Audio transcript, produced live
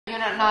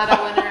you're not a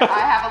winner.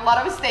 I have a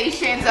lot of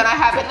stations and I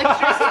have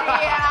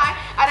electricity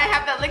and I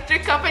have the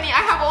electric company.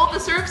 I have all the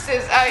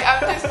services.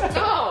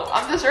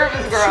 I'm the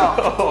service girl.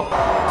 So,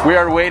 we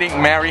are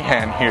waiting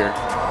Marianne here.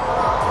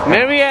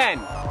 Marianne,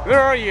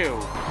 where are you?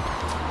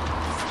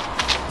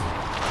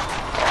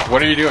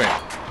 What are you doing?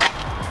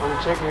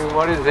 I'm checking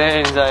what is there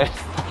inside.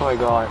 Oh my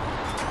god.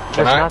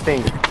 There's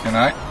nothing. Can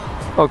I?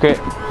 Okay.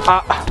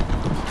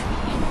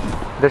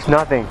 There's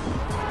nothing.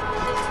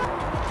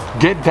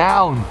 Get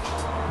down.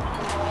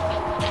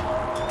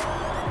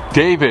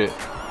 David.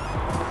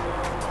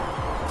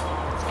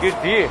 It's good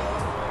view.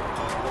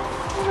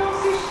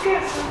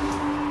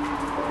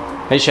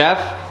 Hey chef.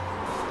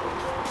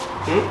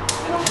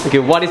 Okay,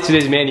 what is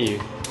today's menu?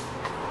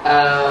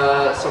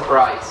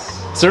 Surprise.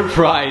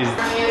 Surprise.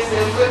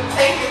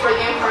 Thank you for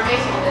the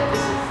information that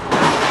this is.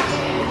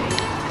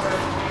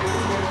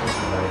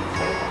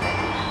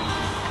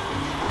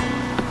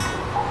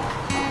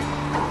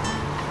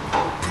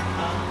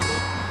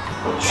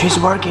 She's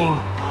working.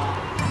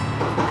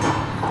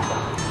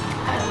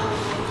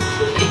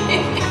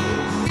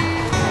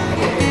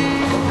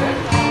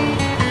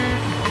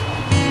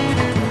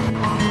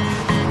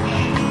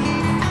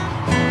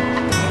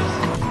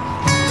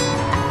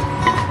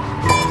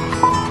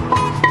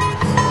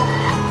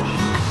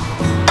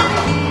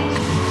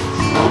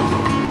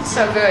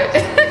 So good.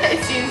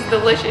 It seems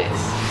delicious.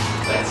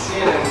 Let's see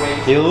it and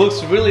wait. It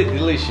looks really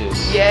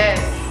delicious. Yes.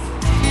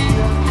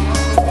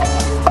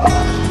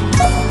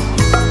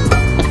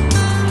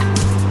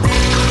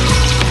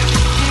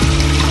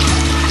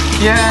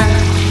 Yeah,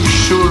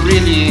 sure,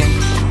 really.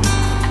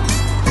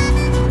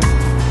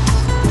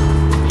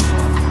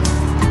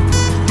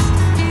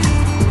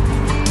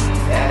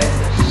 That is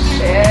a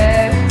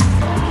chef.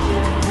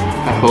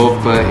 I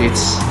hope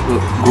it's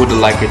good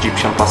like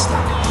Egyptian pasta.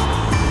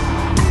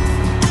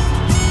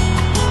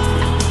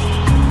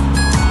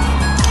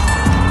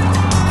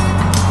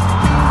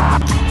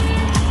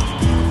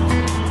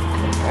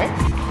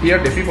 Here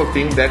the people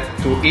think that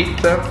to eat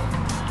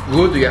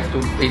good you have to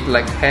eat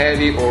like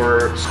heavy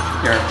or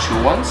there are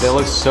two ones. They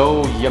look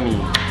so yummy.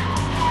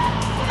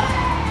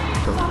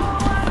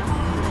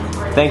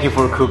 Thank you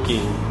for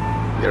cooking.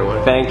 You're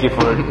welcome. Thank you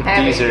for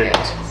dessert.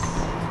 us.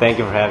 Thank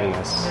you for having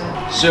us.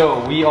 So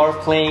we are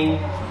playing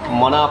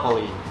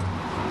Monopoly.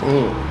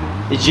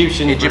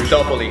 Egyptian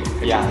Egyptopoly.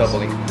 Yeah.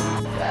 Egyptopoly.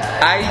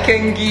 I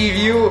can give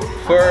you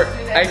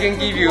I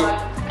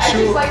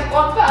just like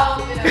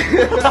 £1, you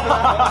know.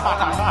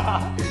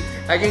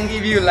 I can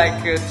give you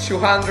like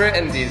 200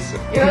 and this.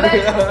 You're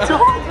like,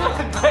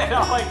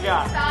 Oh my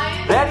god.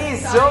 That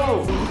is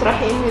so.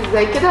 رايحين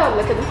ازاي كده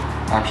ولا كده؟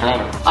 I'm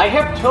trying. I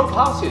have 12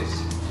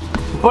 houses.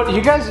 But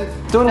you guys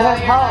don't No, have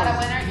you're not a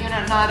house. winner.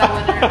 You're not a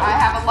winner. I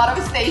have a lot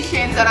of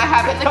stations and I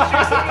have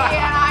electricity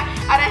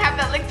and I have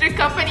the electric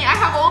company. I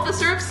have all the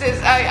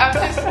services. I'm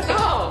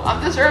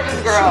the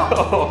service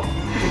girl.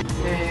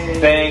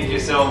 Thank you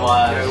so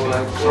much. You're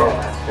welcome.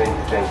 Thank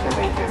you.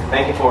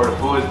 Thank you for the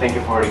food, thank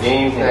you for the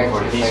game, thank you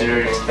for the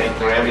desserts, thank you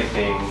for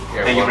everything.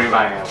 Thank you for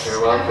inviting us.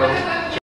 You're welcome.